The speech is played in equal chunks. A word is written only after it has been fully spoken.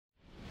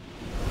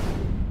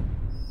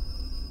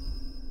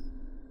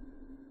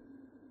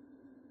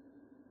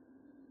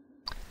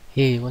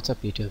Hey, what's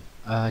up YouTube?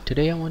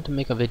 Today I want to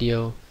make a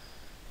video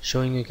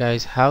showing you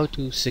guys how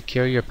to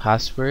secure your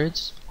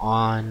passwords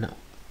on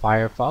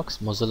Firefox,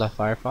 Mozilla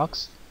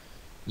Firefox,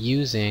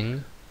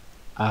 using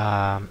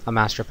a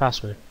master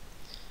password.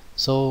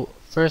 So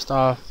first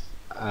off,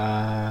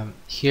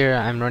 here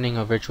I'm running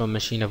a virtual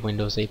machine of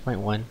Windows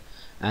 8.1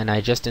 and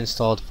I just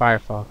installed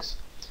Firefox.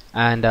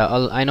 And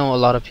I know a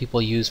lot of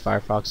people use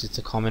Firefox. It's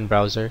a common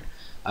browser.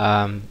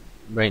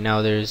 Right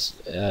now there's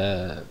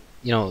you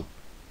know,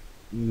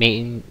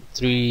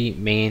 three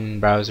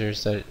main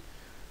browsers that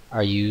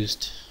are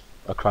used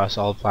across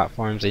all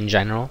platforms in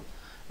general.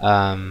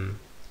 So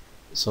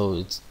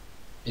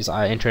it's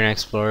Internet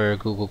Explorer,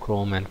 Google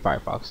Chrome, and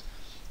Firefox.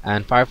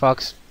 And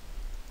Firefox,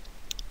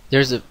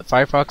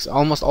 Firefox.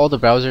 Almost all the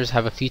browsers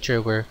have a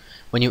feature where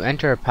when you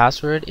enter a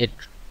password, it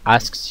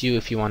asks you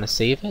if you want to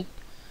save it.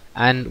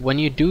 And when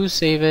you do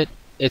save it,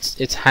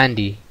 it's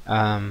handy.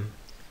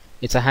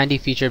 It's a handy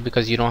feature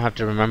because you don't have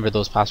to remember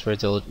those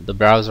passwords. The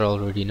browser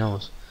already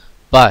knows.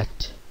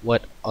 But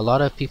what a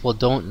lot of people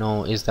don't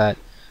know is that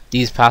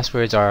these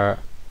passwords are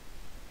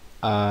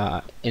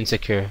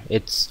insecure.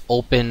 It's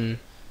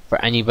open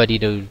for anybody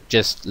to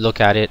just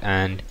look at it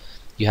and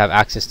you have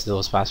access to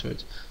those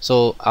passwords.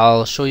 So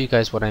I'll show you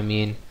guys what I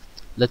mean.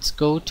 Let's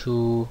go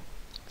to,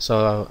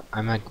 so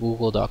I'm at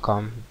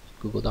google.com,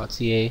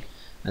 google.ca,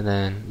 and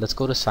then let's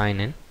go to sign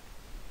in.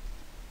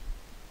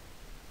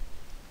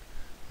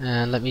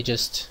 And let me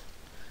just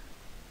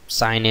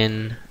sign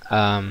in.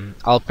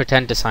 I'll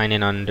pretend to sign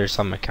in under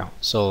some account.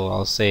 So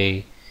I'll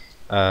say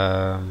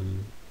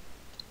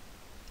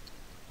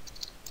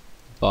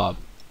Bob,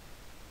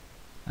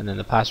 and then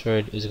the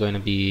password is going to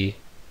be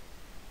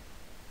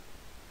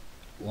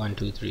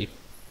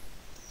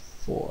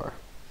 1234.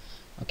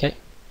 Okay,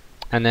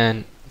 and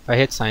then if I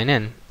hit sign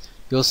in,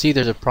 you'll see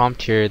there's a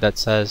prompt here that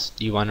says,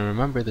 do you want to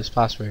remember this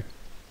password?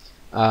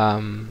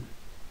 For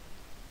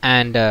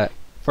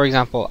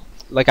example,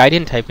 like I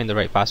didn't type in the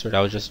right password, I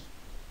was just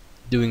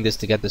doing this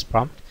to get this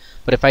prompt.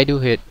 But if I do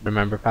hit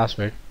remember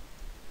password,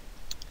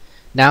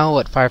 now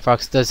what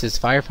Firefox does is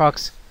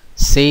Firefox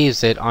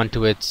saves it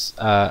onto its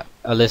a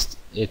list,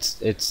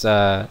 its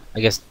I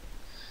guess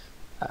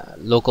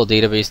local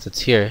database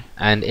that's here,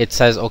 and it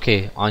says,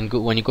 okay,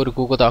 when you go to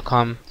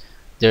google.com,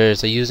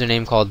 there's a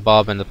username called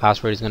Bob and the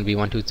password is going to be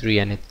 123,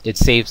 and it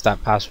saves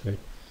that password.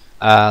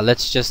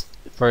 Let's just,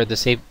 for the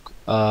sake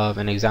of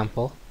an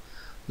example,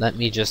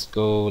 let's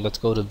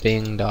go to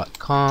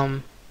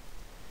bing.com.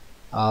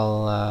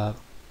 I'll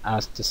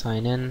ask to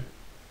sign in,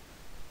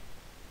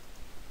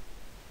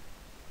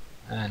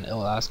 and it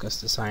will ask us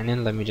to sign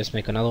in. Let me just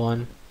make another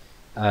one,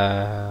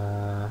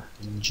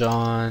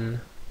 John,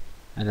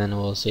 and then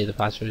we'll say the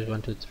password is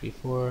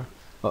 1234.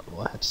 Oh,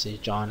 we'll have to say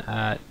John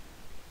at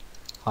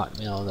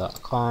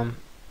hotmail.com,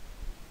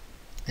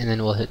 and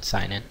then we'll hit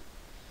sign in.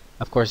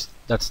 Of course,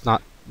 that's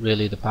not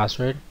really the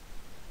password.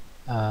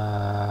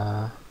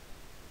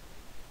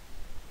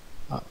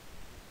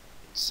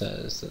 It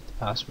says that the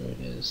password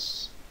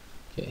is,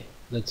 okay,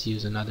 let's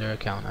use another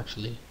account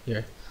actually.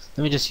 Here,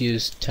 let me just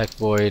use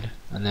techvoid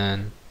and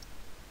then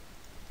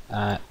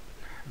at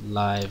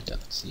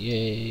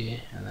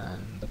live.ca, and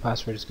then the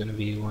password is going to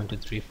be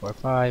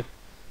 12345.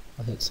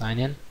 I'll hit sign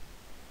in.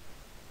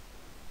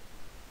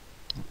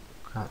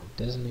 Oh, it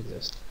doesn't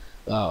exist.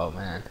 Oh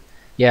man,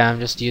 yeah, I'm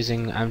just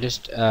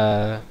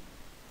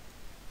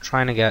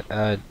trying to get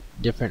a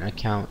different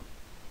account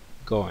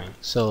going.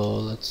 So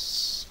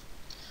let's,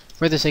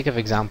 for the sake of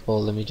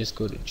example, let me just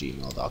go to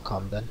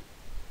gmail.com then.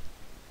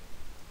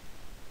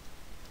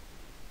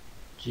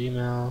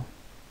 Gmail,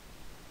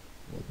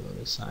 we'll go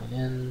to sign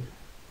in.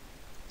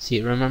 See,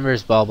 it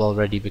remembers Bob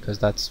already because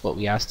that's what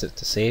we asked it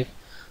to save.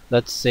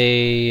 Let's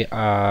say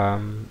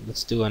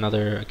let's do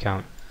another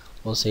account.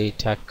 We'll say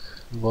tech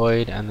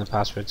void, and the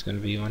password's going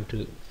to be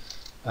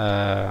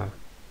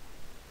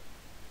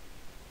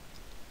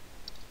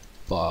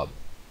Bob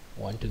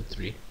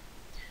 123,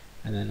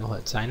 and then we'll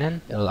hit sign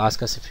in. It'll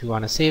ask us if we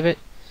want to save it.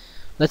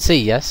 Let's say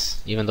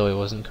yes, even though it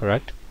wasn't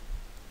correct.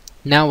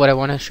 Now what I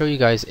want to show you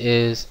guys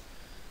is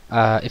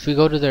if we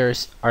go to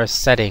our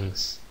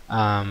settings,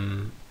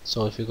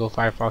 so if we go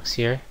Firefox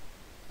here,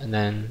 and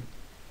then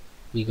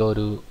we go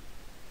to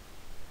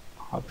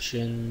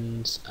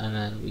options, and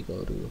then we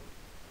go to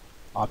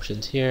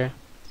options here.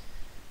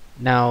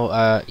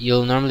 Now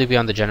you'll normally be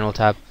on the general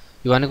tab.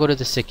 You want to go to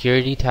the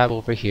security tab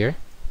over here,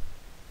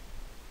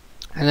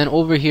 and then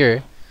over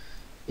here,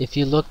 if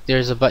you look,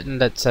 there's a button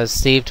that says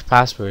saved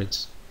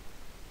passwords.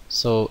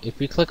 So if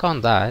we click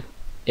on that,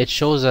 it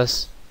shows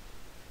us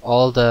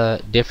all the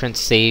different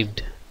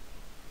saved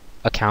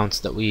accounts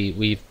that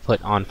we've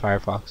put on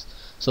Firefox.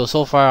 So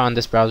far on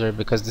this browser,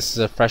 because this is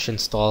a fresh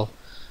install,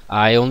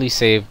 I only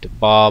saved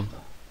Bob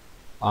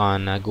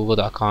on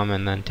google.com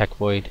and then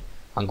techvoid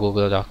on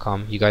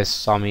google.com. You guys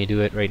saw me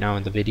do it right now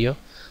in the video.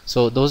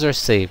 So those are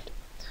saved.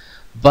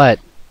 But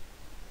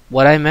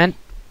what I meant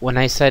when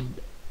I said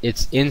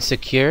it's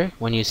insecure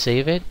when you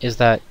save it is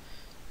that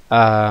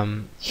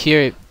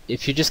here,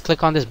 if you just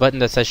click on this button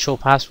that says show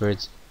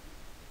passwords,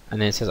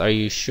 and then it says, are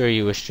you sure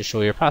you wish to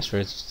show your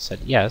passwords? I said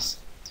yes.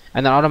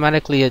 and then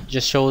automatically it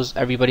just shows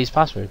everybody's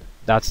password.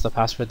 That's the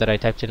password that I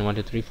typed in,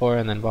 1234,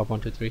 and then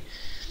Bob1234.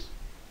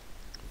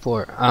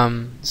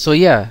 So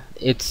yeah,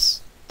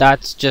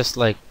 that's just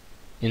like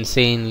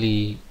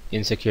insanely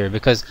insecure,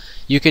 because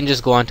you can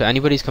just go onto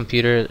anybody's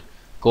computer,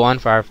 go on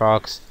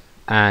Firefox,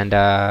 and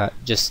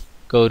just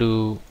go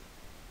to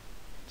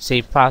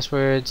save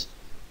passwords,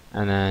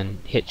 and then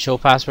hit show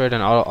password,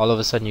 and all of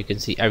a sudden you can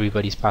see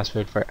everybody's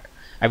password for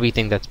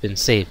everything that's been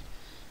saved.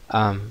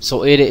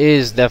 So it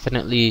is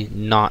definitely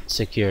not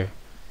secure.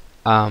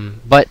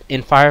 But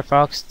in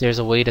Firefox there's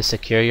a way to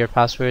secure your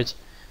passwords,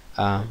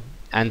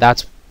 and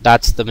that's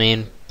the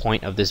main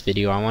point of this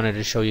video. I wanted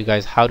to show you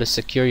guys how to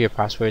secure your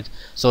passwords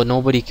so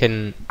nobody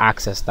can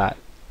access that.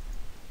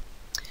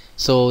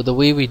 So the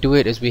way we do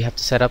it is we have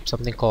to set up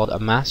something called a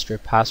master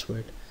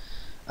password.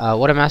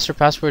 What a master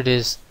password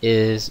is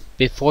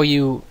before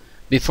you're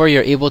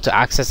able to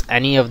access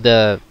any of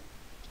the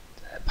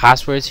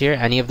passwords here,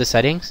 any of the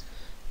settings,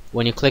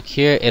 when you click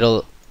here,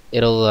 it'll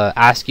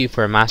ask you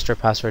for a master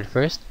password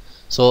first.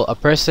 So a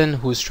person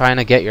who's trying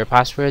to get your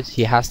passwords,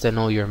 he has to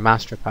know your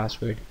master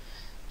password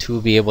to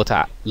be able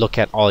to look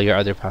at all your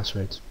other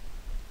passwords.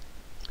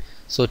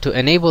 So to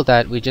enable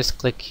that, we just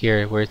click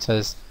here where it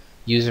says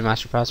user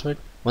master password.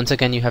 Once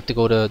again, you have to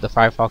go to the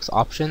Firefox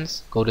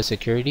options, go to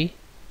security,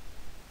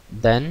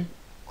 then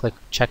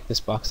check this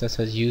box that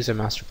says user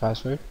master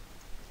password,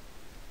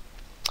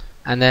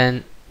 and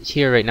then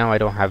here right now I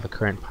don't have a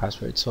current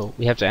password, so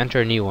we have to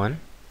enter a new one.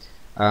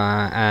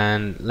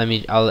 And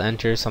I'll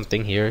enter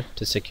something here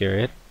to secure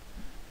it,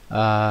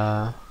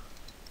 and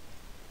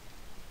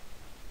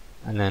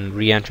then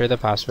re-enter the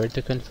password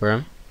to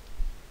confirm.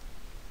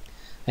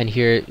 And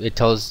here it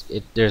tells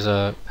it there's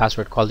a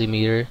password quality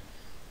meter.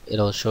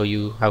 It'll show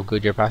you how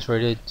good your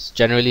password is.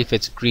 Generally, if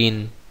it's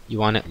green, you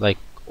want it like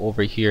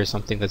over here,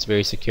 something that's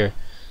very secure.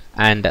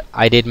 And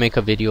I did make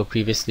a video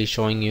previously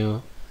showing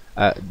you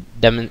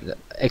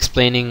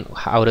explaining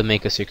how to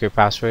make a secure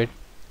password,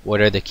 what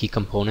are the key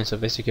components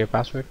of a secure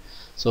password.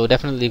 So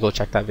definitely go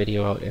check that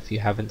video out if you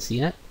haven't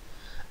seen it.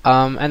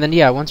 And then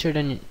yeah, once you're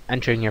done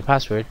entering your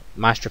password,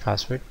 master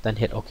password, then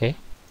hit OK.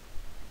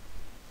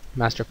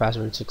 Master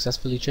password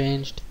successfully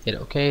changed, hit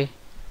OK,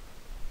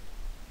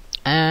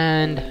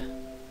 and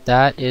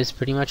that is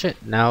pretty much it.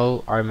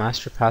 Now our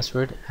master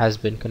password has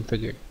been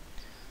configured.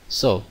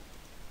 So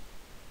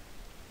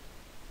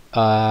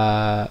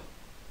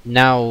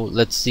now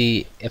let's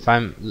see if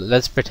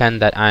let's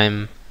pretend that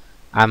I'm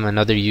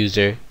another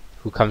user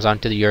who comes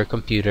onto your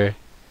computer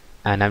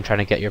and I'm trying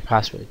to get your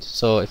passwords.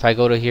 So if I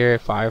go to here,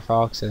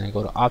 Firefox, and then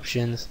go to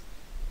options,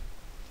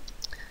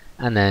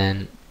 and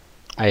then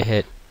I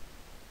hit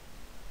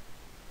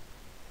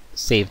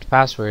saved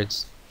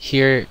passwords,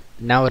 here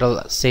now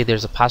it'll say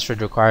there's a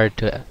password required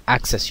to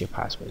access your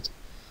passwords.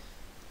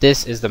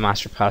 This is the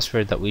master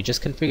password that we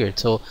just configured.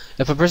 So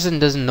if a person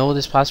doesn't know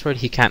this password,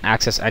 he can't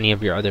access any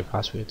of your other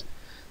passwords.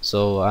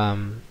 So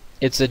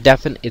it's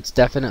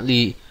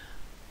definitely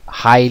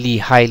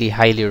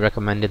highly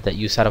recommended that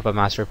you set up a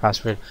master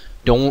password.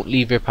 Don't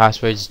leave your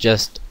passwords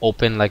just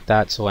open like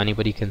that so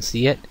anybody can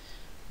see it.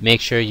 Make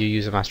sure you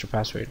use a master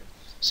password.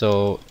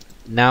 So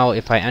now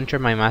if I enter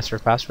my master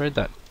password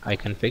that I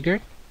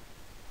configured,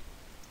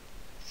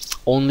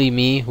 only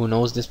me who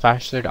knows this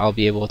password, I'll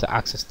be able to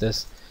access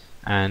this.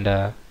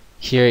 And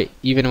here,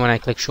 even when I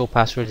click show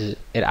passwords,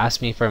 it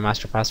asks me for a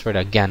master password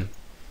again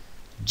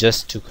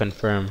just to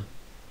confirm,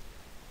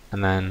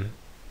 and then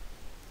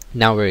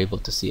now we're able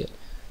to see it.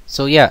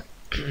 So yeah,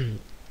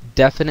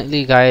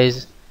 definitely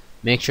guys,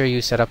 make sure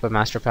you set up a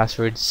master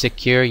password,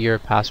 secure your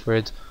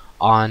passwords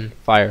on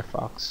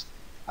Firefox.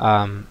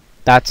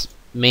 That's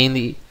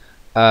mainly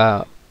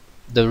the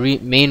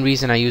main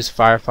reason I use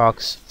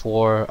Firefox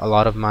for a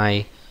lot of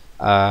my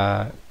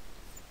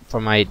for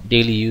my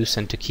daily use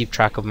and to keep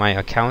track of my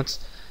accounts,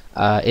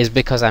 is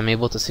because I'm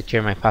able to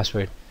secure my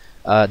password.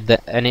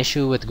 An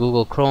issue with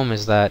Google Chrome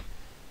is that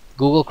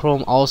Google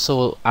Chrome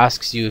also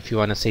asks you if you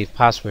want to save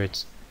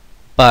passwords,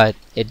 but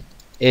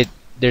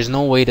there's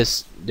no way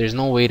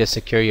to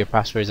secure your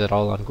passwords at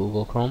all on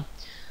Google Chrome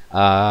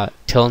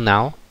till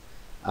now,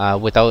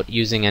 without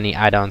using any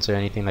add-ons or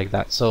anything like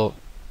that. So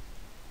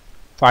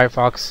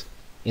Firefox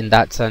in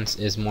that sense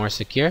is more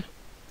secure.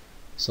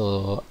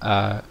 So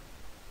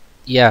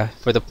yeah,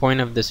 for the point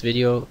of this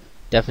video,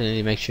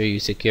 definitely make sure you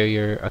secure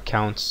your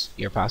accounts,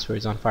 your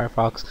passwords on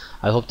Firefox.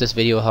 I hope this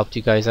video helped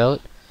you guys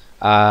out,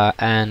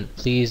 and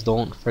please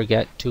don't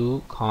forget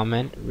to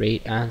comment,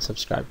 rate, and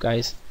subscribe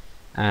guys,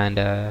 and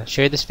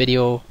share this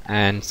video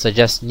and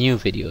suggest new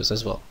videos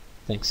as well.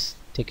 Thanks,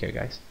 take care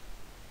guys.